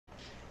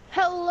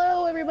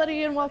Hello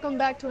everybody and welcome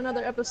back to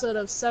another episode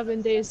of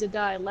 7 Days to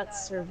Die,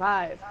 Let's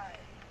Survive.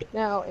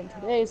 Now, in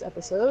today's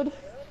episode,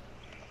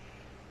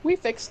 we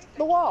fixed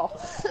the wall.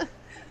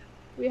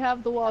 We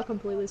have the wall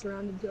completely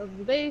surrounded of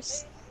the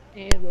base,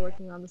 and we're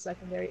working on the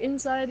secondary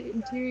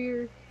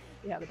interior.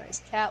 We have a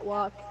nice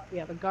catwalk, we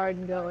have a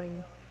garden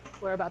going.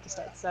 We're about to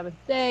start the 7th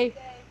day,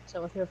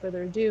 so without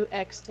further ado,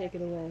 X, take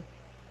it away.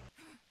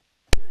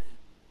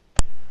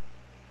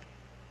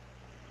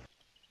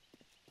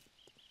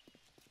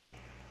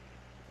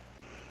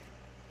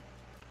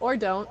 Or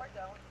don't.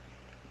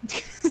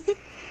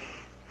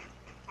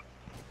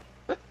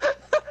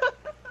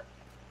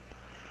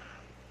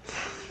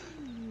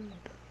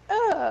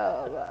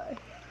 Oh my.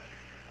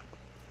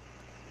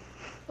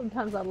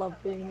 Sometimes I love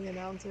being the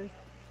announcer.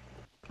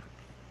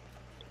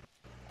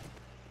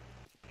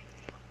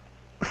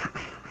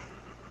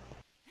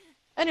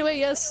 Anyway,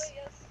 yes.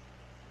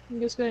 I'm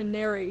just gonna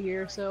narrate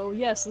here. So,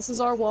 yes, this is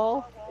our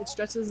wall. It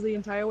stretches the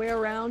entire way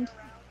around.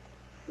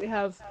 We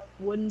have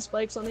wooden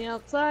spikes on the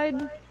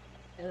outside,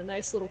 and a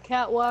nice little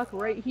catwalk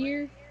right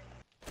here.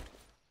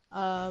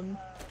 The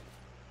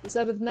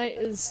 7th night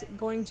is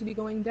going to be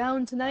going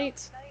down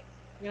tonight.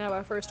 We're gonna have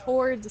our first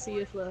horde to see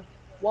if the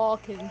wall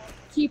can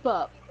keep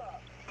up,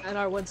 and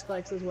our wood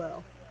spikes as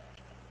well.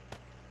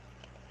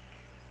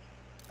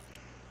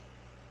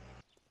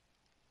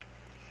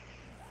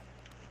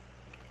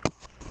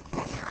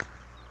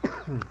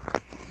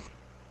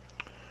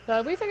 So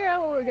have we figured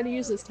out what we're gonna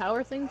use this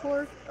tower thing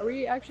for? Are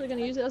we actually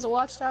gonna use it as a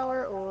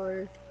watchtower,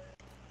 or...?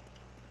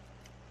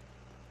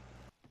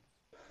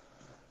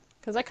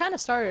 Because I kind of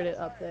started it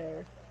up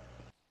there.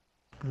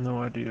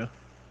 No idea.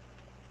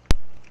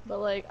 But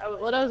like,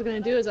 what I was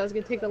gonna do is I was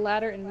gonna take the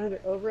ladder and move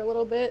it over a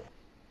little bit,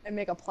 and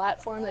make a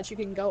platform that you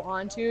can go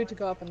onto to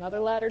go up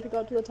another ladder to go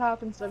up to the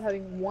top instead of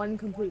having one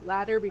complete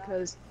ladder,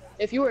 because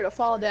if you were to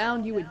fall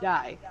down, you would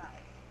die.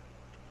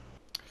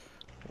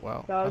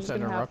 Well, So not to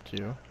interrupt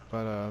you,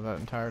 but that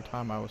entire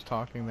time I was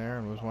talking there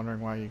and was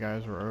wondering why you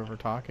guys were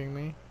over-talking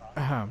me,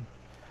 I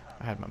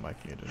had my mic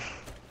muted.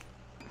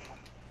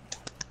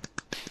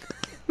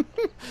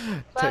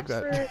 Take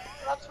that.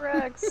 Props for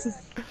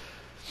X.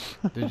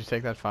 Did you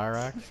take that fire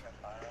axe?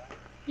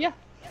 Yeah,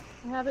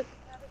 I have it.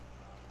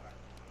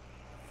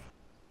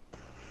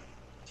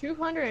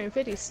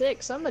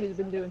 256. Somebody's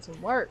been doing some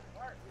work.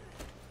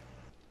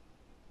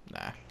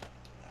 Nah.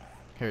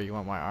 Here, you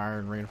want my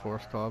iron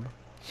reinforced club?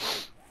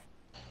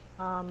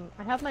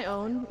 I have my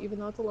own, even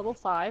though it's a level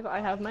 5, I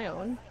have my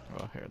own.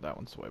 Oh, here, that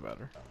one's way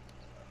better.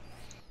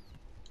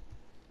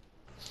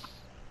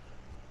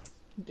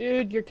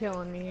 Dude, you're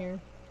killing me here.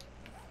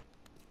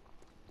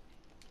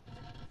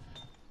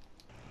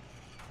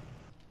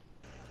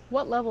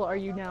 What level are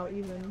you now,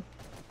 even?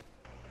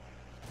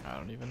 I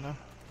don't even know.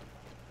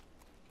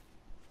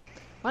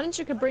 Why don't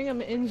you could bring them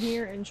in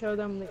here and show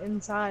them the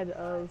inside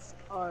of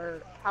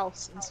our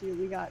house and see what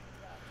we got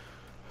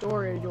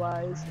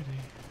storage-wise.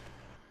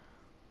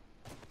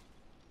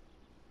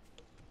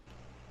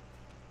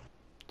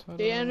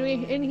 And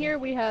in here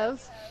we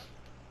have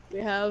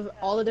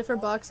all the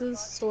different boxes,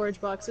 storage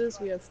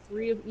boxes. We have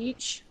 3 of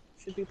each.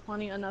 Should be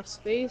plenty enough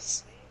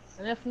space.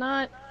 And if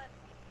not,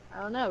 I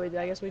don't know. I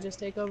guess we just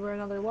take over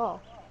another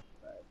wall.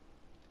 But,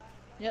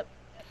 yep.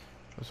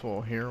 This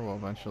wall here will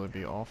eventually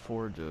be all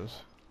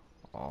forges,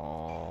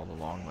 all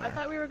along there. I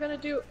thought we were gonna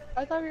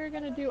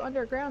do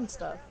underground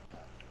stuff.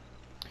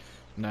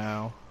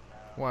 No.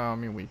 Well, I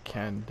mean, we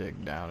can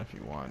dig down if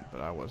you want,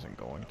 but I wasn't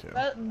going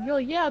to. Well,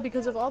 yeah,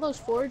 because if all those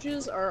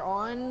forges are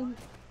on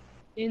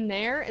in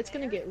there, it's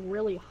gonna get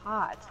really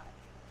hot.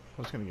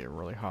 Well, it's gonna get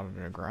really hot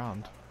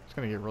underground. It's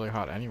gonna get really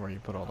hot anywhere you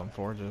put all them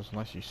forges,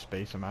 unless you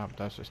space them out.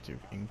 That's just too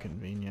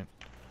inconvenient.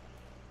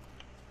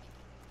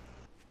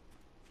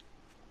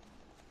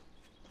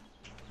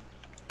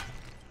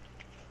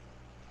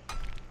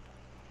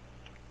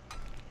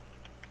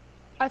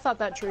 I thought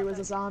that tree was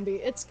a zombie.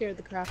 It scared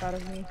the crap out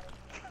of me.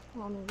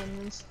 Oh my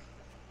goodness.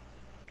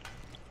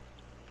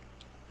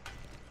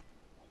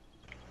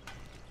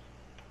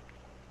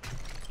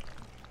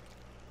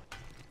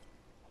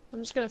 I'm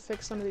just gonna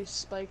fix some of these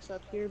spikes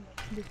up here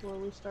before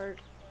we start.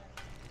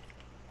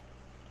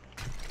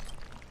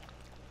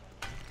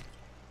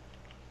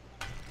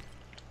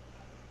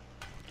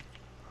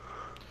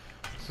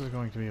 This is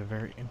going to be a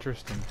very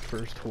interesting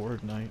first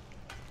horde night.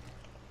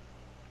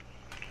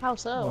 How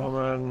so? Well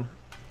then...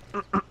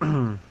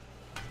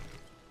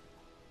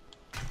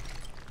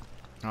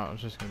 Oh,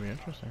 it's just gonna be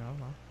interesting, I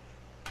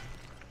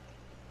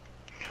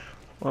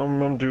don't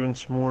know. I'm doing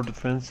some more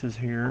defenses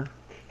here.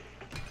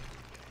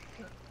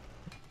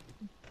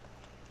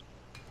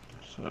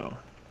 So.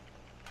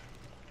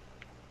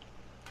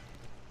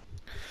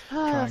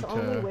 If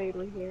only Wade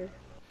were here.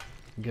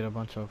 Get a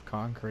bunch of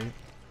concrete.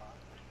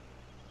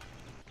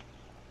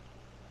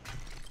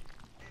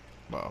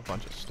 Well, a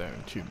bunch of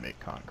stone to make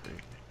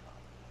concrete.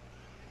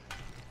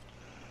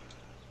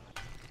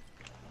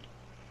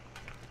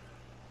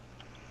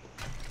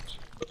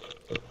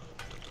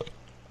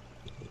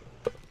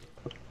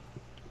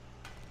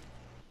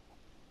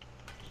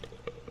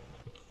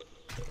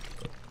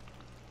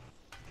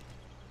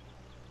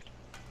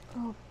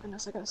 Oh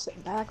goodness, I gotta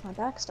sit back. My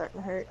back's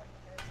starting to hurt.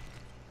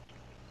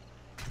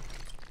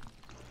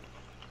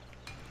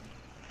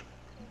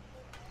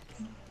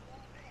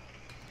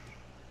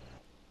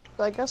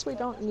 So I guess we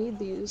don't need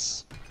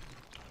these.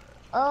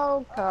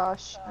 Oh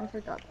gosh, I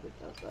forgot that it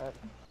does that.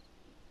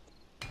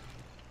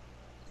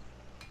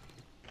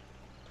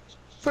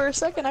 For a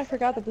second, I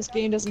forgot that this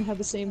game doesn't have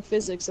the same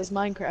physics as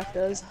Minecraft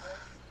does.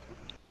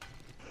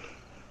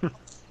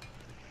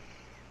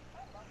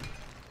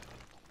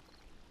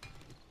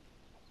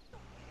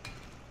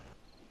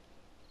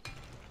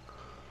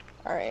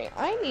 Alright,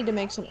 I need to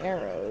make some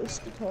arrows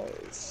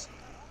because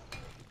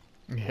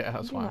Yeah, I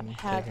that's do why not I'm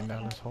have taking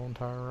down any. this whole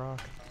entire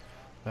rock.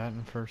 That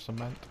and for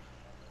cement.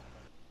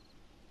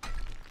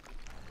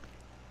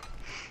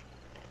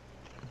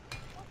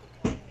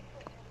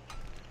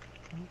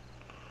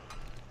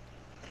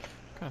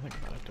 Gotta think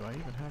about it. Do I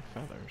even have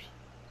feathers?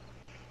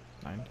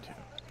 92.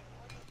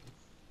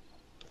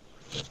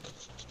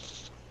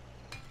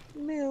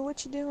 Moo,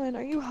 what you doing?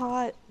 Are you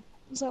hot?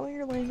 Is that why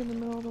you're laying in the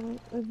middle of the middle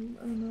of the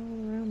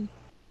room?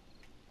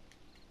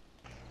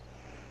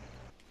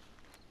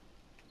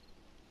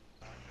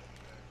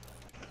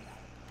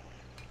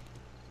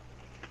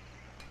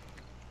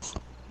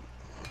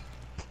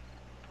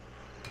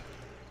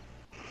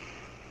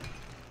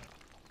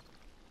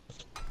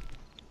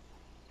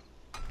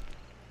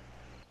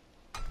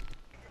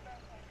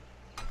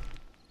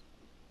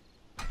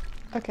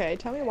 Okay,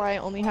 tell me why I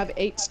only have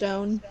 8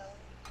 stone.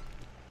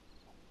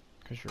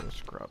 Because you're a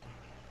scrub.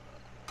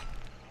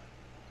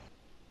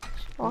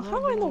 Well,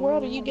 how in the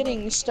world are you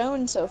getting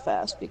stone so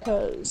fast?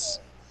 Because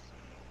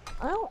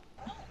I don't.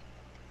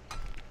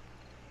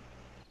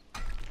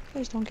 I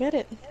just don't get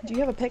it. Do you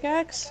have a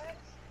pickaxe?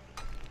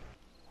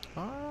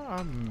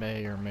 I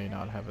may or may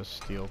not have a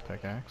steel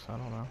pickaxe. I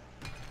don't know.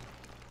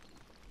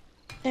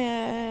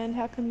 And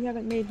how come you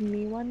haven't made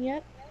me one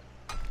yet?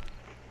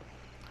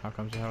 How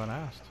comes you haven't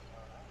asked?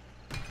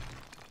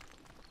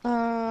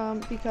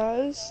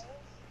 Because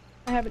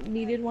I haven't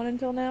needed one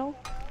until now.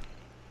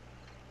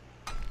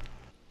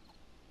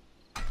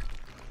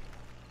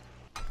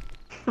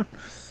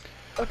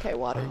 Okay,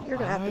 water, you're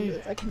gonna have to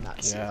move. I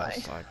cannot see my.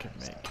 Yes, I can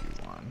make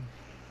you one.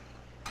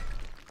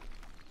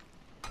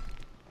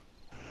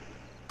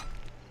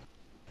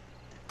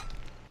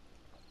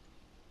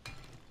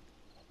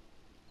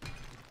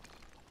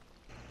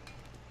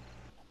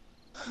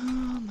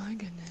 Oh my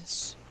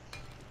goodness.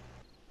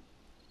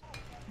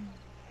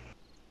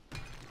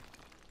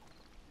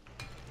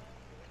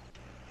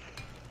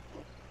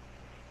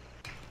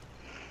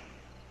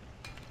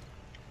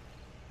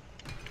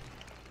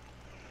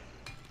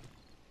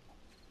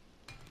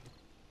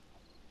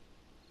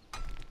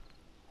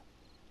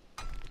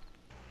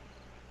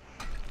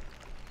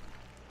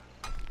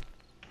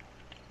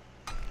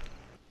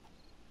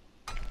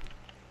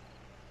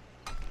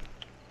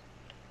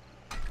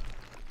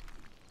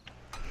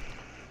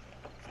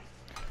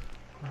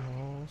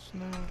 Oh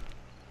snap.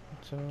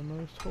 It's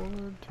almost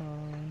horde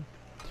time.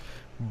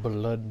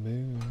 Blood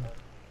moon.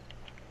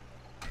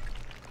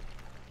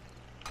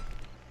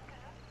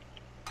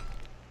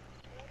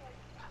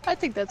 I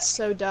think that's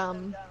so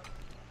dumb.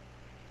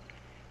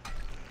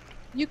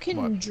 You can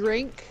What?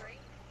 drink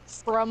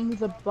from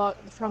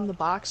the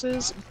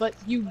boxes, but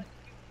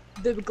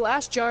the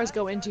glass jars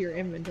go into your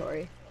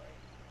inventory.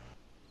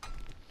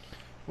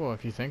 Well,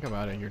 if you think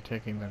about it, you're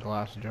taking the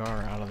glass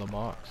jar out of the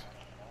box.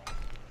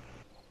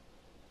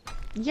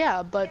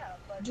 Yeah, but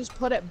just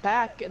put it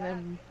back and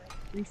then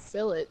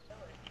refill it.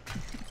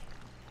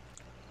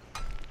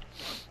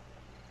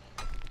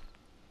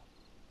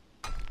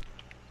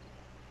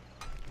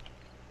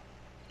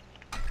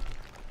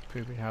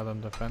 Poopy, how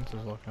them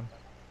defenses looking?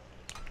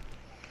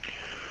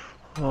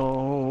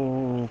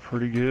 Oh,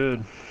 pretty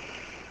good.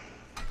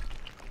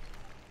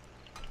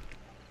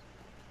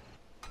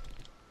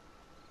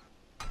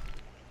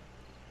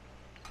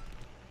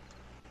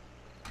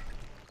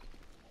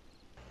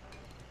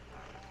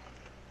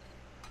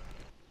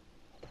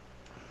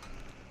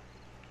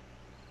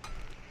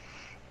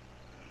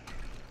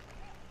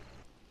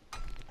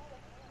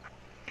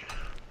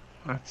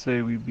 I'd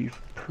say we'd be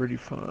pretty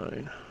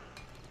fine.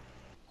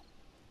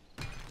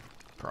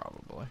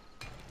 Probably.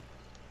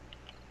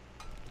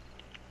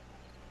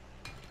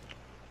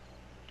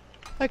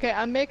 Okay,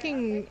 I'm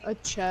making a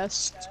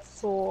chest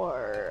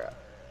for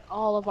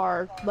all of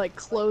our, like,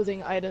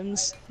 clothing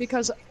items,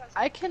 because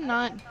I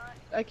can't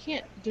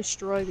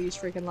destroy these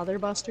freaking leather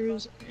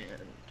busters,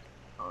 and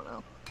I don't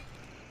know.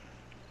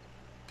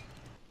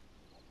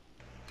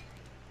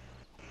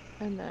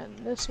 And then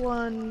this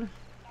one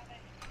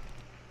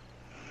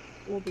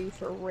will be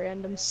for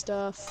random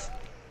stuff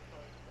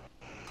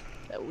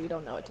that we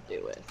don't know what to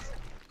do with.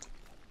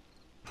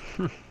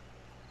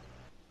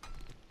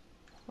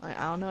 Like,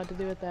 I don't know what to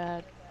do with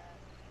that.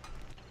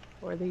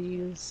 Or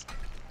these.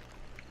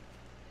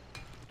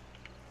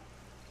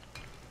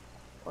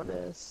 Or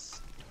this.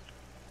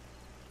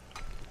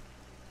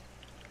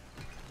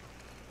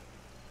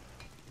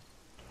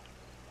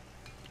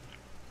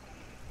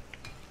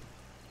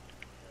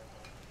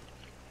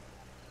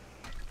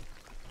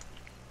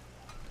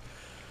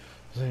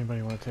 Does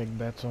anybody want to take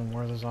bets on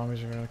where the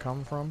zombies are going to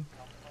come from?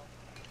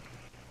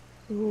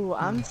 Ooh,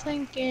 I'm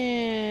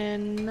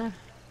thinking...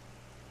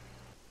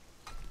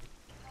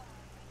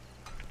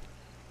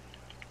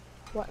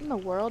 What in the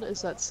world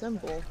is that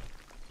symbol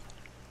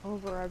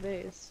over our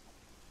base?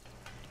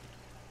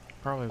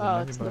 Probably the Oh,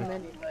 mini it's the bike.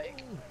 mini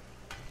bike.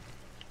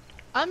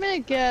 I'm gonna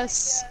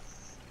guess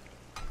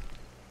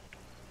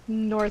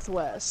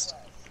northwest.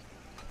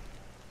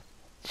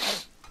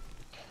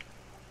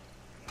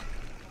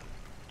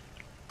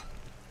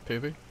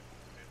 Poopy?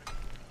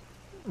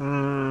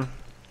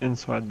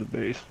 Inside the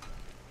base.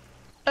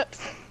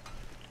 It's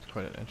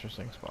quite an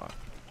interesting spot.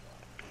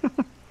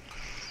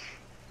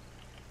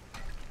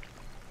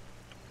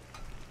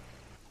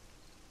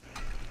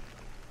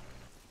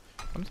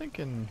 I'm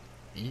thinking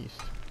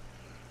east.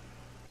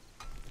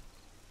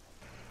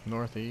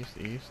 Northeast,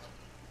 east.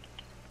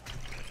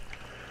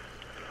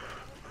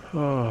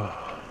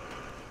 Oh,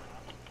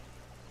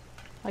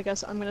 I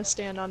guess I'm gonna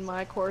stand on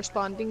my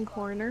corresponding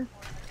corner.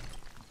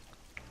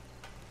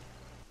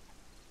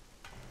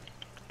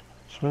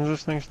 so when's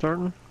this thing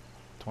starting?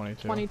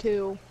 22.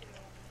 22.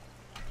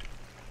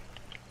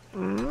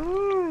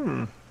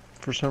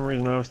 For some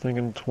reason I was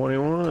thinking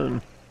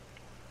 21.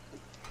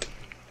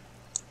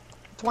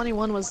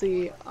 21 was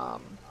the,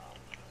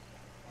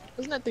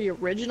 wasn't it the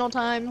original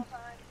time?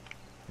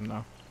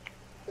 No,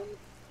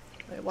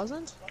 It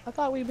wasn't? I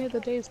thought we made the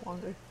days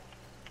longer.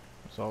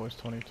 it's always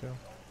 22.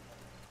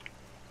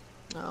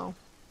 No.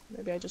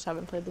 Maybe I just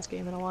haven't played this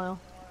game in a while.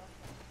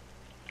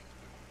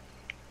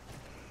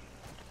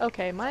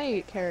 Okay,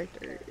 my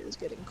character is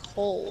getting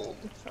cold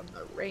from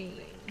the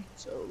rain,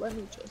 so let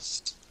me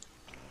just...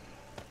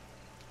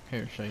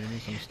 Here, Shay, you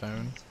need some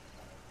stone?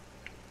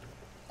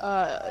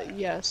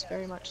 Yes,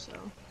 very much so.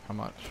 How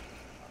much?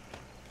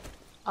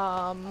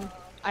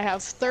 I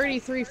have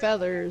 33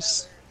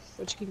 feathers,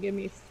 which can give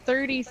me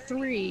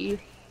 33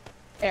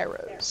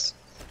 arrows.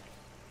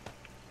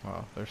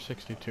 Well, there's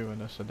 62 in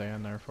this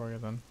sedan there for you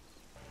then.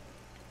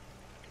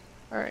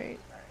 Alright.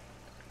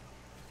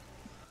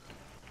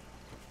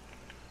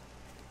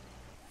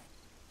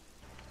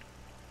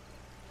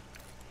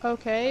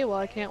 Okay, well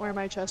I can't wear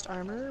my chest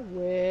armor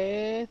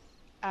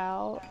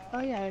without... Oh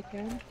yeah, I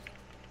can.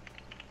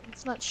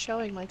 It's not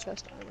showing my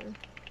chest armor.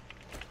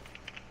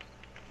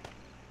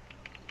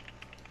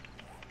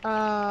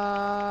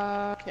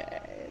 Okay,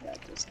 that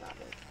does not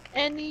make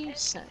any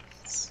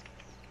sense.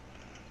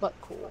 But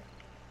cool.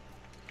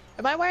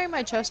 Am I wearing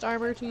my chest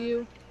armor to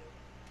you?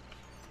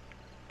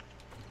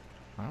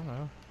 I don't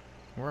know.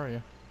 Where are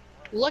you?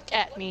 Look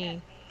at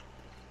me.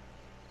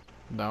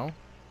 No?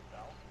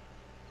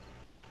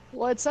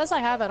 Well, it says I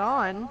have it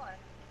on.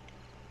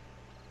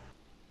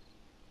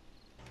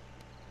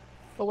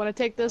 But when I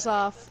take this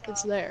off,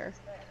 it's there.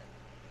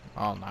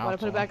 Oh, now When I it's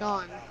put it on. back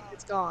on,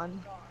 it's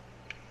gone.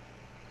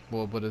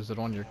 Well, but is it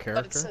on your But it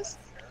character? says...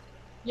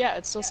 Yeah,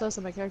 it still says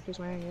that my character's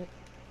wearing it.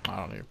 I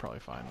don't know, you're probably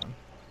fine then.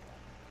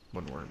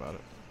 Wouldn't worry about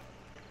it.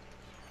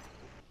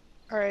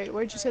 Alright,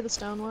 where'd you say the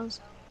stone was?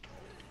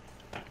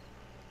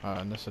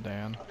 In the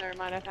sedan. Never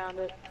mind, I found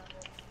it.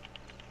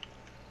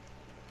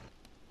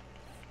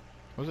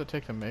 What does it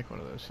take to make one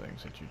of those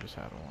things that you just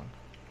had on?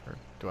 Or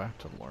do I have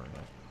to learn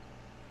it?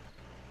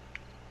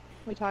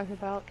 We talked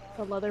about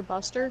the leather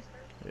buster.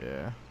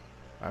 Yeah.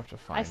 I have to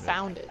find I it.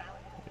 found it.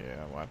 Yeah,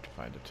 we'll have to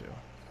find it too.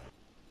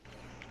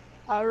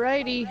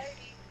 Alrighty.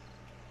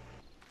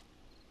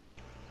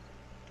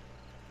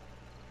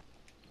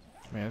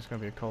 Man, it's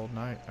gonna be a cold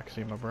night. I can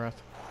see my breath.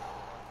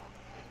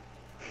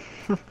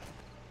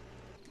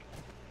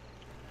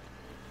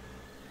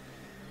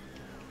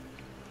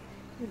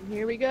 And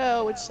here we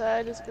go. Which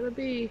side is it gonna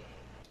be?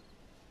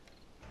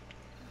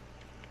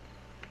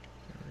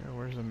 There we go.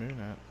 Where's the moon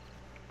at?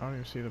 I don't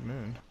even see the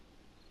moon.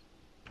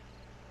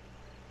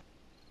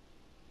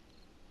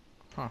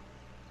 Huh.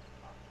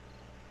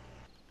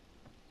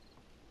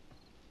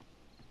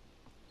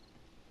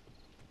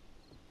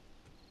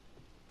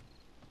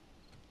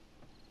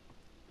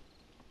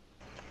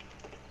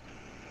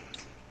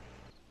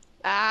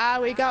 Ah,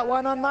 we got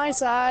one on my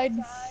side.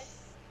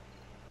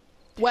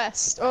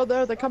 West. Oh,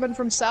 they're coming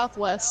from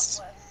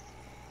southwest.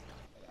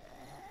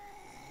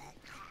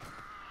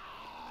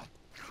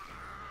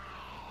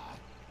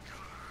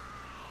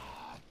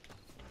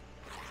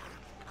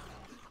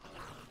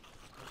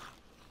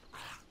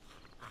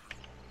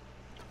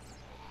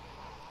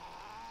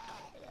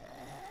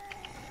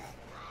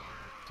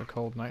 It's a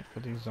cold night for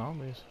these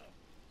zombies.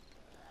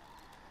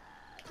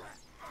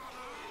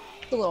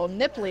 It's a little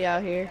nipply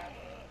out here.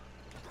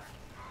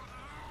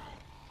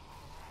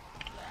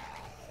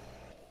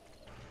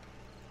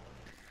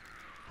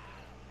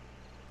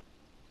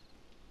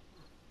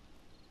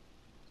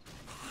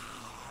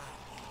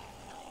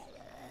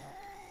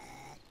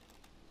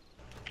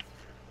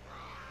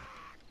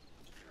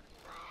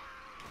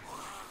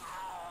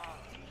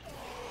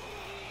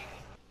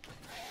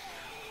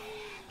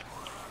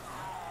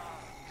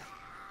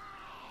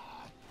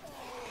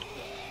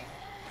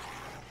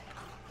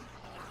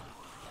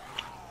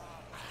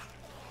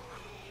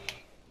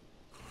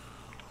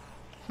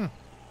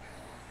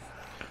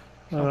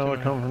 I know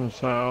they come from the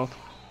south.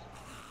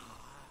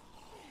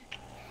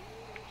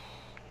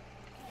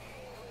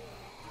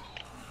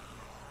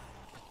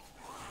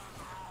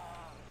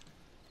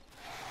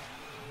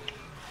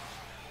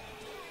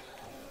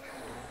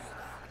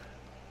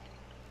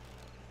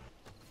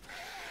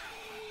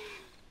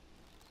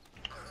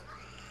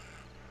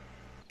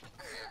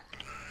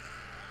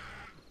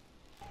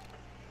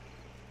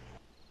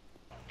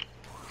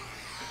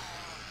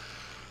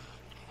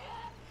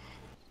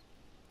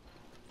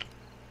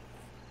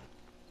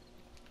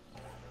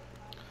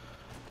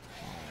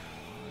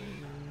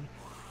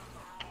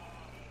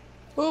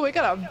 Ooh, we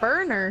got a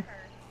burner.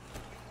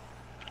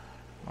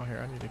 Oh,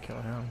 here, I need to kill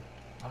him.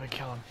 Let me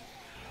kill him.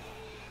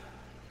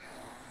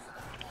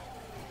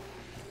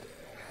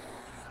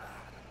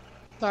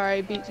 Sorry,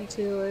 I beat you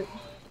to it.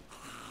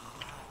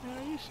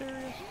 Are you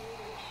serious?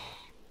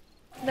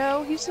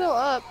 No, he's still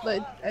up,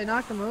 but I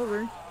knocked him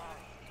over.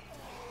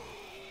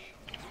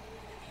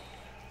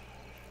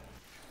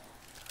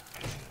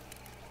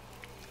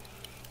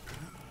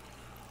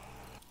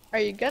 Are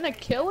you gonna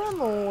kill him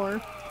or?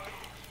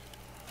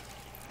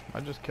 I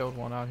just killed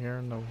one out here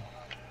in the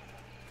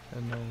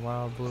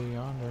wild blue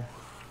yonder.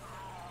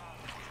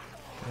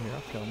 Here,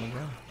 I'll kill him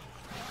again.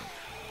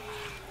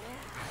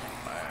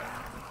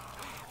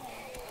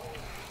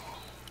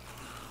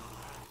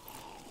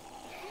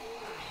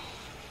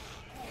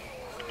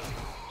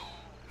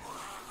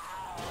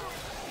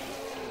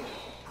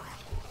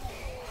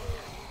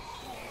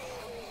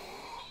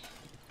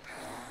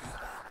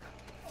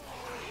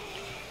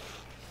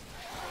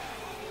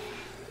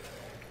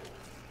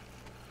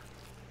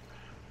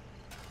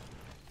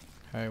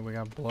 Hey, we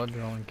got blood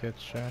drawing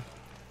kits, chat.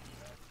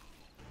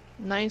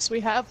 Nice,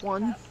 we have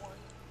one.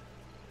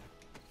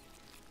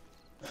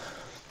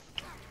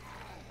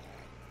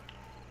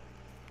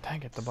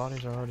 Dang it, the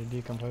bodies are already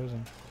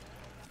decomposing.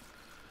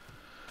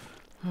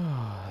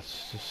 Oh,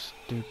 that's just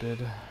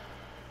stupid.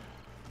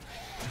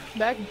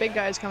 That big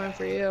guy's coming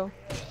for you.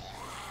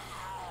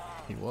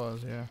 He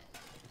was, yeah.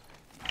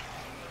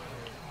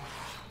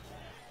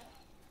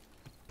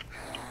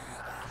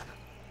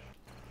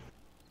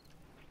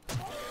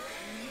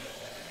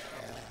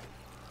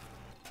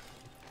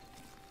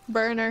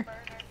 Burner.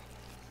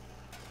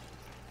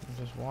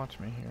 Just watch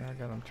me here.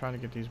 I'm trying to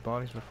get these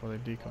bodies before they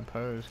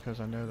decompose because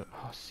I know that.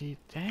 Oh, see,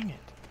 dang it.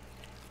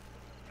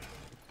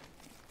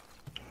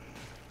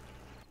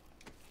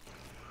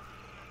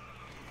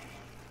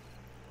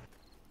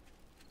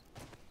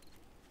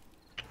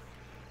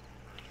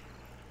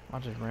 I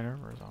just ran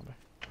over a zombie.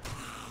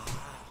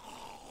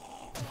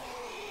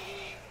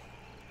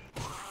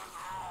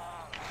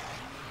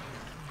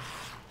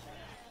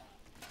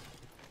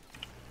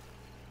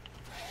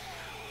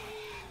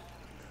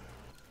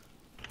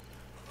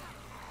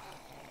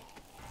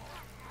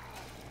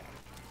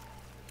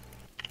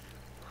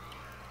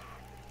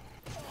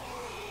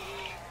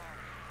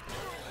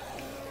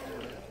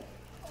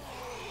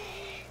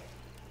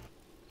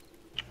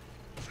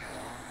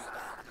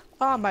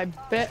 Oh, my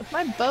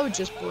bow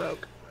just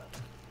broke.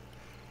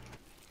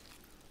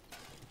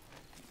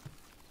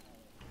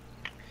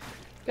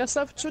 Guess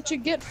that's what you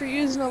get for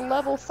using a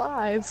level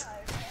 5.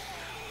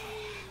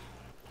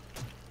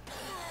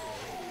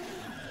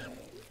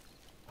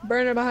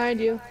 Burner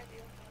behind you.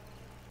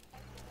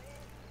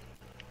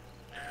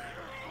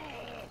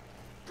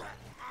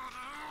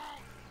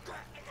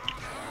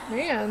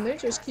 Man, they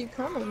just keep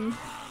coming.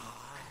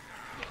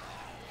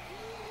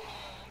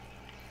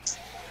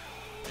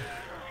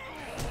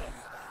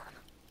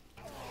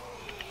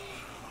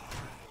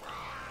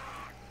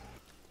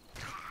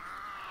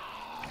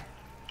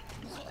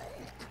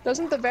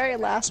 Doesn't the very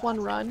last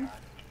one run?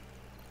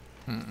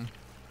 Mm-mm.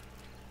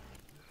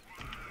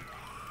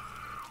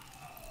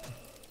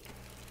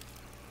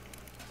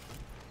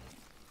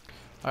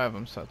 I have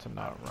them set to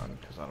not run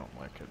because I don't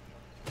like it.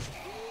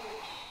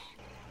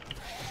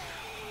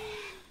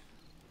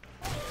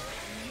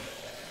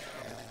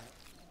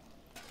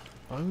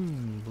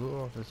 Boom! Blew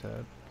off his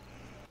head.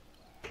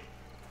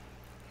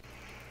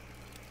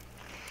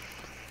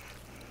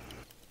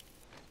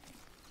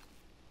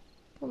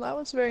 Well, that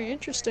was very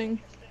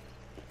interesting.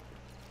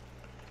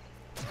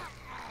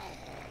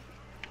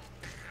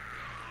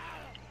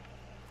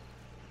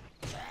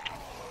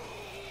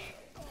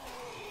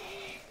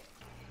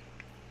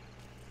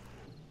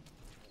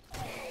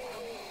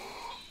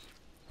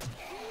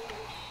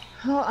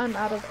 Oh, I'm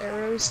out of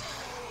arrows.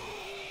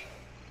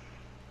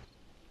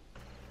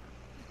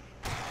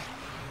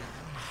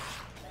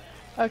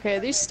 Okay,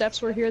 these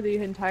steps were here the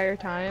entire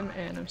time,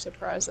 and I'm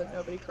surprised that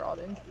nobody crawled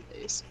into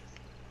these.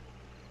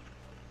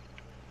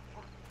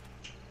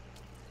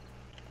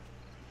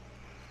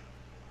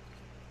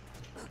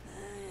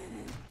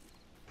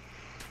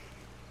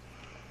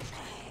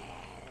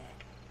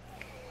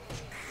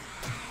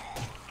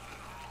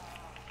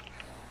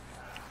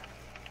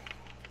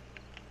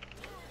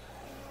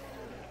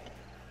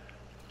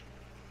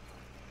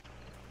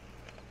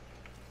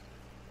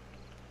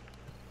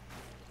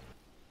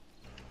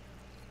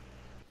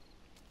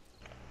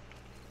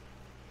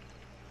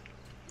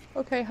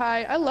 Okay,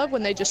 hi. I love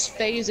when they just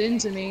phase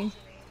into me.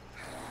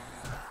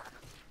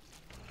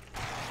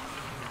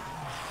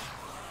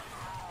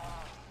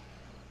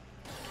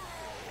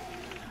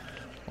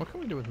 What can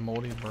we do with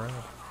moldy bread?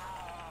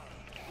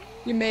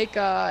 You make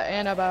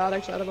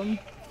antibiotics out of them.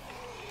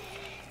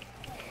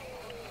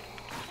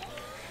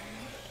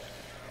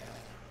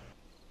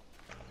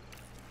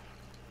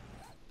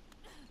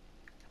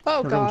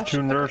 Oh Here comes gosh. two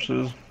Okay.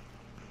 nurses.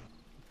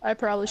 I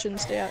probably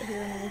shouldn't stay out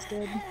here and I was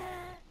dead.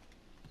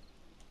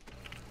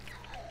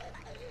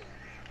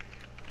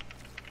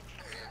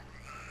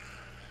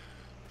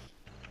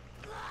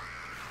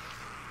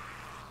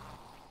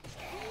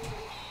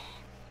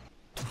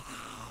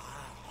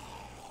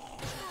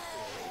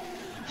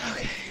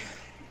 Okay.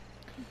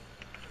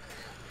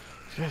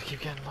 You guys keep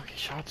getting lucky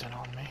shots in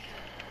on me.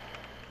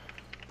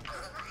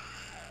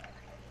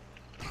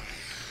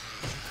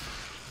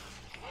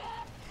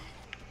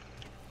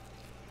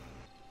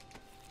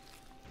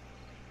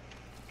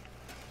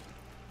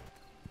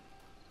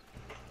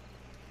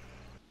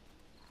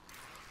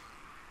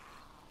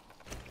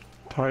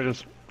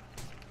 Titus.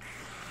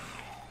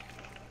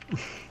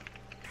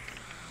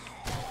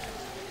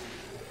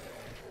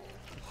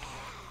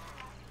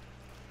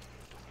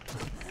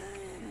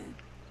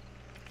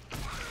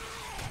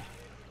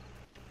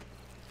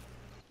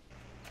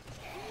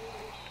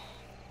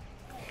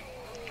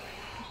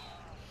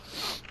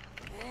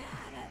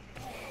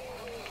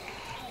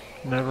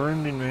 Never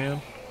ending,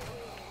 man.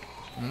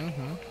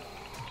 Mm-hmm.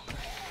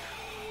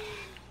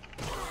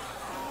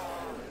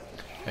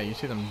 Hey, you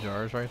see them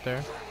jars right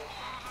there?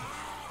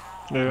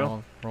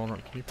 Yeah, Rolling. Can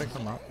you pick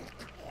them up?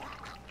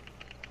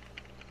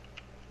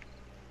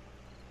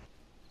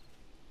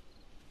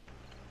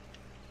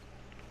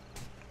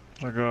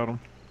 I got him.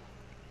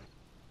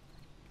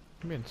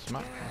 I'm being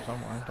smacked from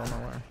somewhere. Don't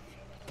know where.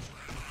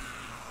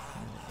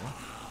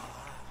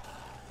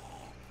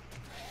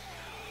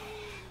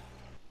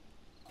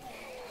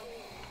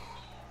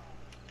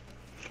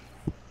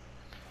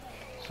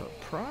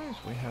 Surprised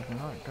we have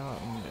not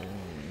gotten a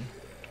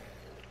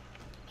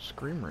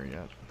screamer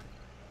yet.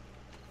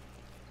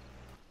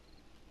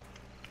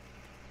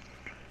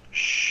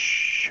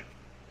 Shh.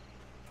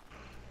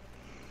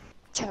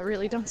 Yeah,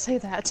 really, don't say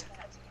that.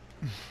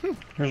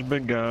 Here's a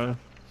big guy.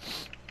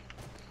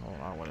 Oh,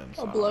 I went A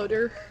inside.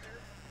 bloater.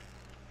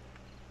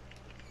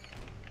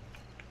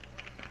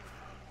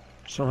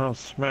 Somehow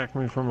smacked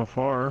me from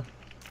afar.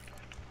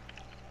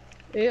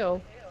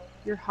 Ew.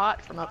 You're hot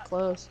from up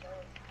close.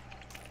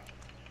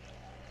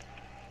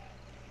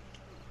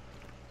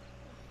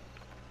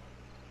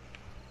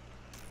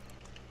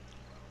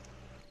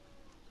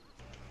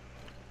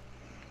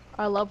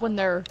 I love when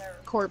their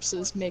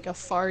corpses make a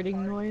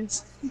farting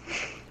noise.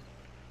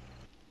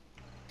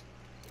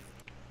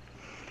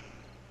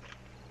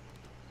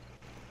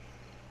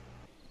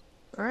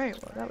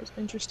 Alright, well that was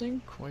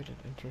interesting. Quite an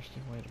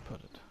interesting way to put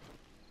it.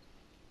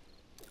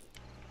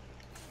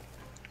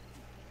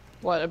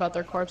 What, about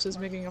their corpses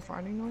making a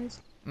farting noise?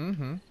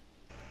 Mm-hmm.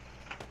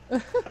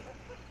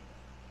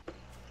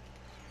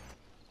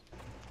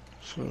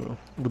 So,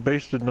 the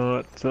base did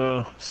not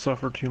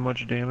suffer too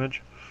much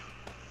damage.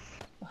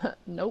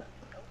 Nope.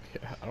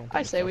 Yeah, I don't think I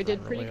it say we suffered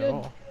did pretty really at good.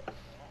 all.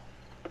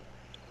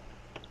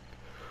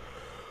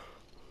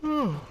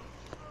 Phew.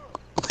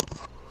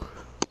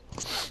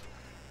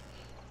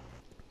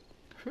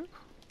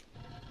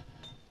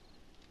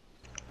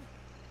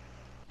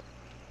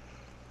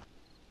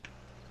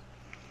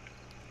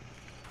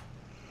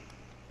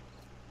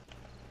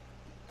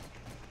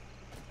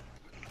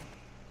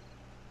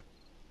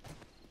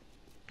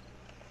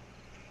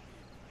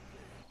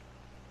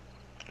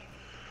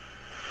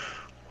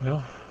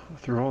 Well,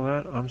 through all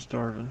that, I'm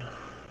starving.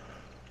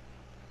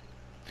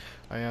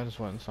 Oh yeah, I just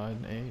went inside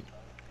and ate.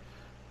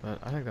 But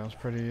I think that was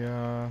pretty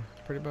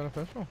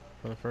beneficial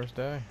for the first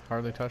day.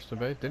 Hardly touched the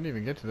base. Didn't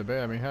even get to the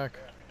base. I mean, heck,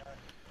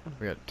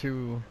 we got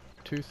two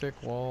thick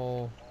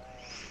wall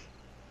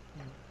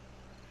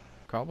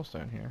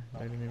cobblestone here.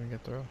 They didn't even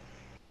get through.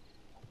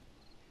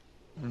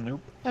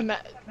 Nope.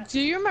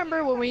 Do you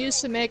remember when we used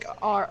to make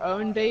our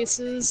own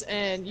bases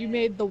and you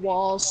made the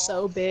walls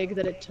so big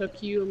that it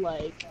took you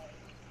like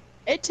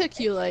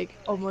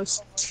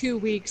almost 2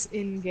 weeks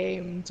in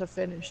game to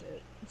finish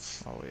it?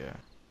 Oh yeah,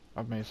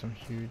 I've made some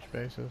huge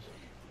bases.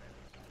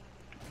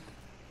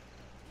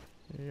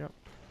 Yep.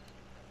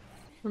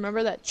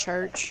 Remember that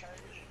church?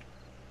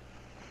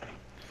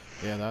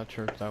 Yeah, that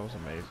church, that was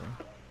amazing.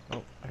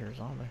 Oh, here's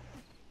zombie.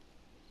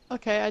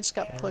 Okay, I just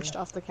got There we pushed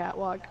go. off the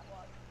catwalk.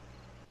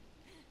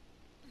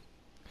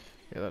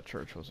 Yeah, that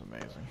church was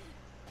amazing.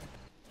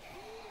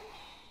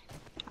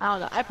 I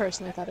don't know, I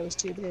personally thought it was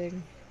too big.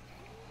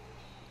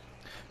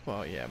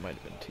 Well, yeah, it might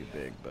have been too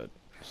big, but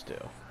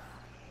still.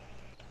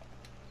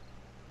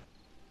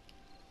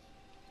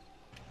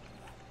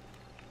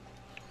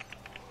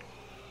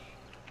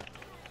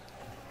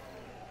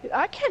 Dude,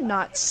 I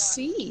cannot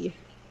see.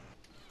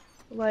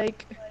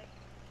 Like,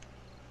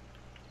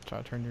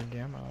 Try to turn your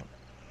gamma up.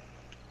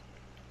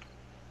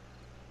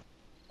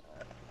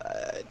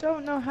 I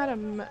don't know how to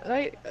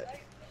like.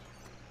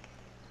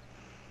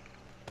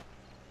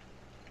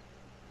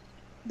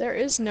 There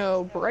is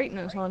no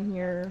brightness on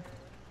here.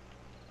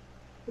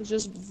 It's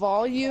just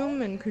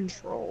volume and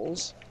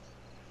controls.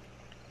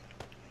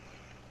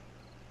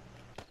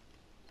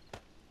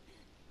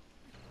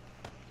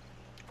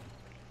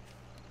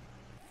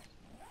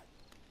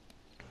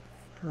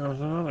 There's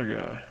another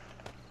guy.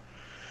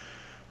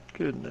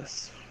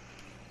 Goodness.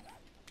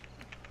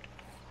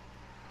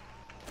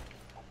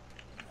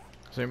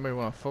 Does anybody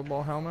want a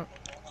football helmet?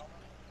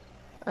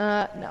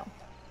 No.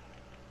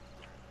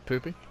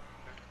 Poopy?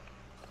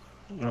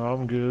 No,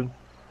 I'm good.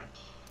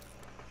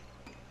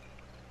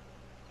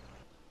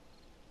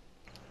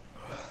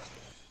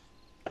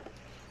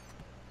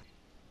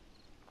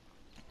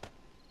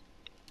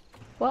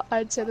 Well,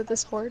 I'd say that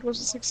this horde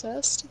was a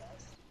success.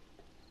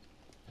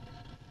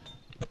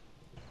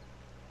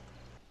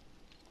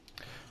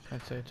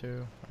 I'd say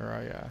too. Or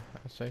yeah,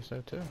 I'd say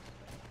so too.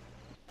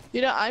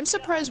 You know, I'm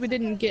surprised we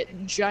didn't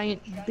get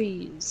giant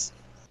bees.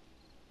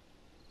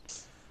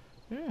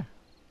 Yeah.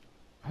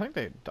 I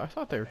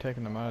thought they were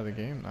taking them out of the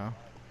game now.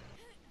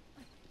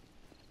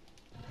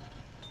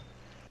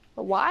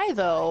 Why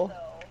though?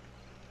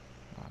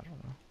 I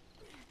don't know.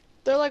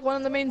 They're like one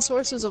of the main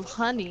sources of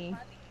honey.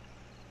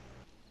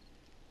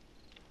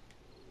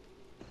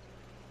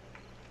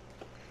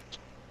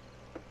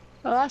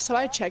 The last time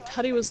I checked,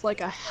 honey was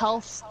like a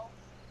health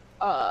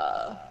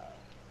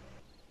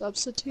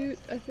substitute,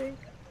 I think,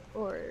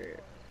 or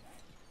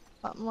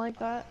something like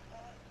that.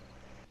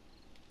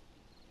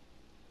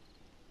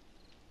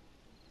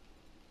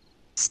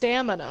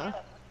 Stamina.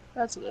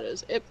 That's what it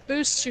is. It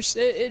boosts your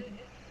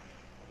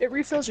it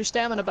refills your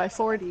stamina by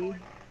 40,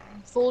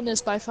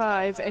 fullness by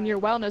 5, and your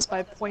wellness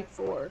by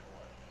 0.4.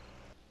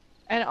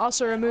 And it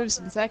also removes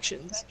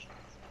infections.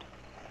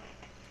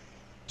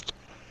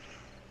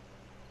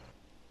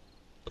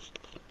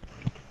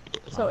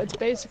 So it's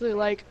basically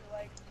like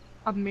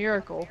a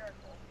miracle.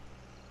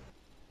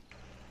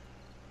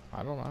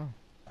 I don't know.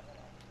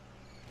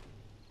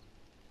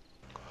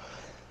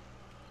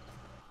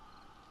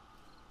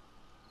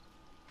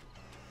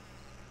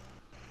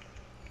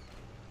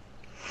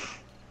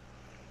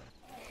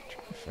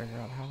 Trying to figure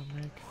out how to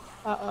make.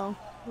 Uh-oh.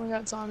 We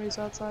got zombies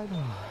outside.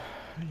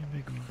 How do you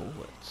make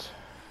bullets?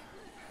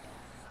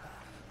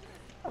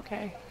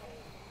 Okay.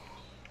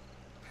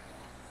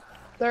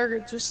 They're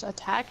just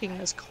attacking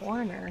this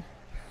corner.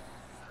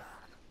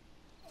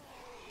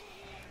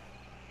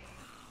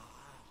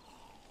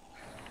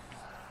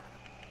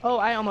 Oh,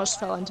 I almost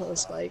fell into the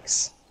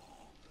spikes.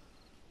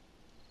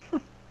 Be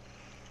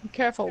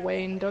careful,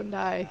 Wayne, don't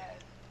die.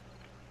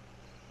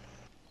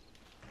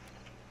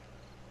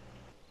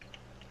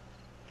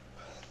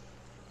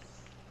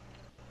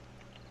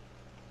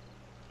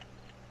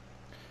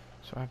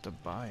 So I have to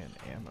buy an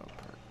ammo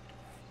perk.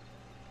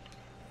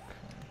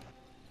 Okay.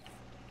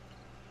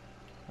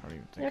 I don't even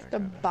You think have to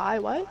buy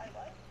what?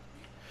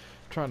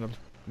 trying to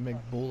make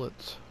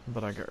bullets,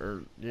 but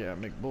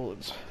make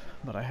bullets,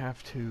 but I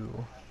have to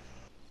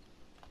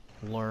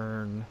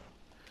learn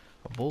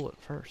a bullet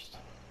first.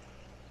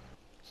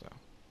 So.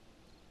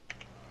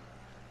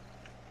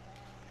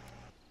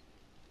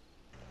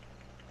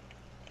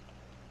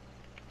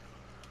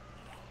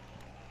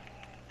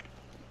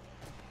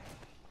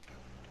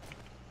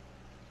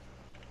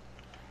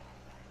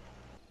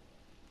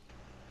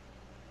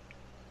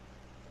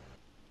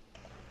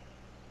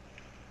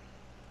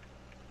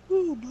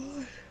 Oh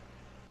boy.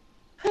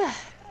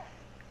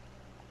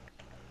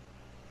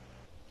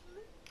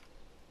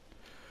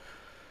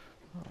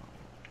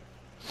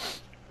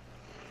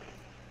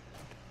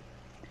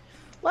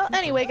 Well,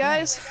 anyway,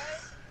 guys,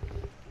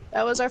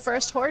 that was our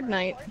first horde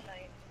night.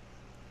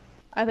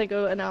 I think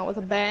it went out with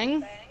a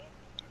bang.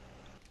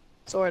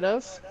 Sort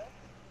of.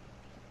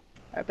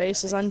 Our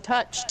base is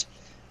untouched,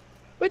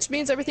 which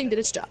means everything did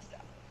its job.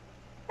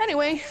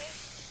 Anyway,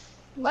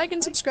 like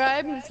and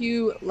subscribe if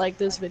you like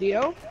this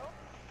video.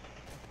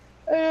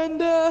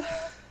 And,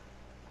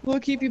 we'll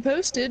keep you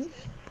posted.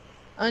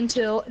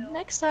 Until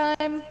next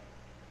time.